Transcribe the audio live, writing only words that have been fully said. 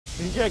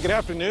Yeah, good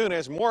afternoon.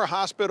 As more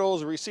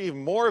hospitals receive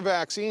more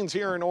vaccines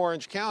here in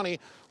Orange County,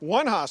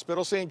 one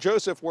hospital, St.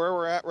 Joseph, where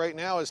we're at right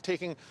now, is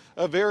taking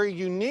a very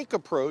unique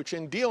approach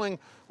in dealing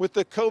with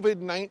the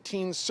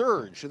COVID-19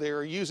 surge. They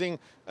are using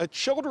a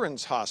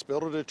children's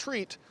hospital to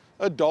treat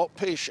adult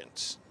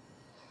patients.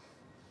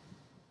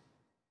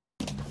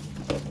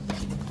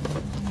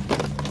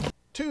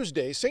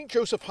 Tuesday, St.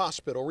 Joseph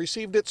Hospital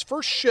received its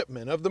first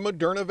shipment of the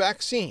Moderna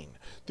vaccine.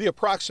 The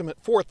approximate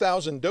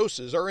 4,000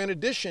 doses are in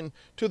addition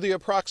to the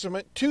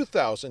approximate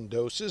 2,000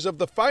 doses of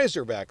the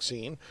Pfizer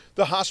vaccine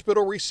the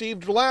hospital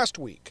received last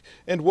week,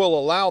 and will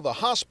allow the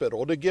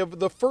hospital to give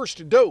the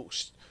first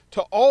dose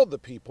to all the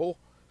people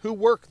who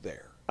work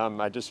there.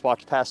 I just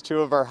walked past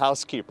two of our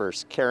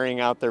housekeepers carrying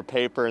out their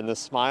paper, and the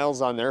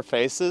smiles on their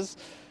faces,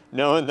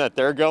 knowing that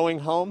they're going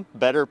home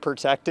better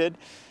protected.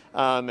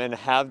 And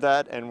have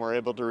that, and we're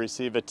able to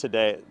receive it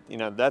today. You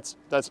know, that's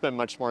been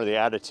much more the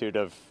attitude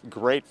of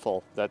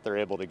grateful that they're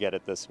able to get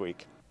it this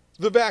week.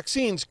 The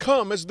vaccines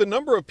come as the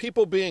number of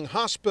people being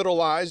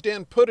hospitalized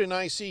and put in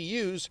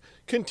ICUs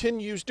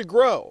continues to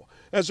grow.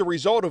 As a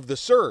result of the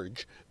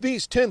surge,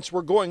 these tents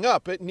were going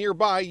up at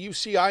nearby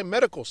UCI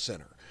Medical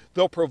Center.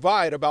 They'll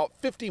provide about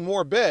 50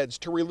 more beds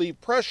to relieve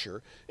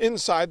pressure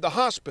inside the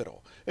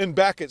hospital. And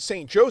back at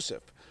St.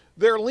 Joseph,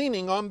 they're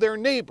leaning on their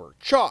neighbor,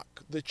 CHOC,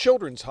 the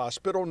children's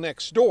hospital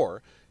next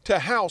door, to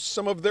house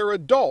some of their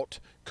adult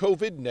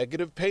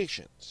COVID-negative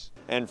patients.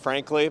 And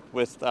frankly,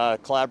 with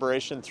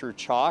collaboration through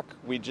CHOC,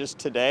 we just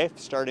today,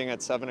 starting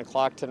at 7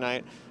 o'clock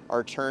tonight,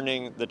 are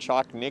turning the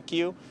CHOC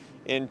NICU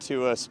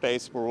into a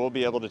space where we'll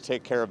be able to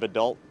take care of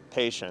adult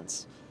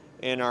patients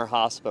in our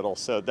hospital.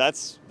 So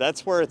that's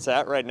where it's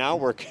at right now.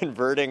 We're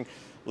converting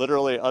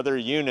literally other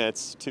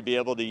units to be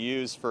able to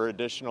use for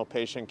additional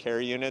patient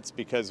care units,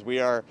 because we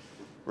are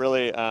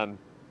really,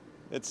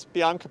 it's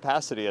beyond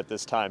capacity at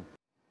this time.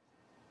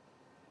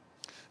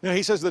 Now,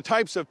 he says the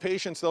types of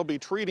patients they'll be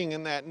treating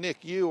in that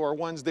NICU are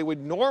ones they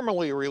would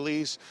normally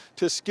release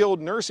to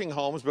skilled nursing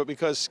homes, but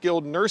because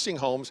skilled nursing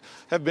homes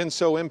have been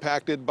so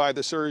impacted by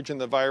the surge in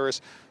the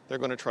virus, they're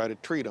going to try to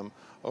treat them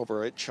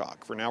over at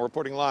CHOC. For now,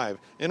 reporting live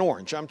in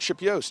Orange, I'm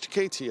Yost,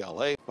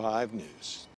 KTLA 5 News.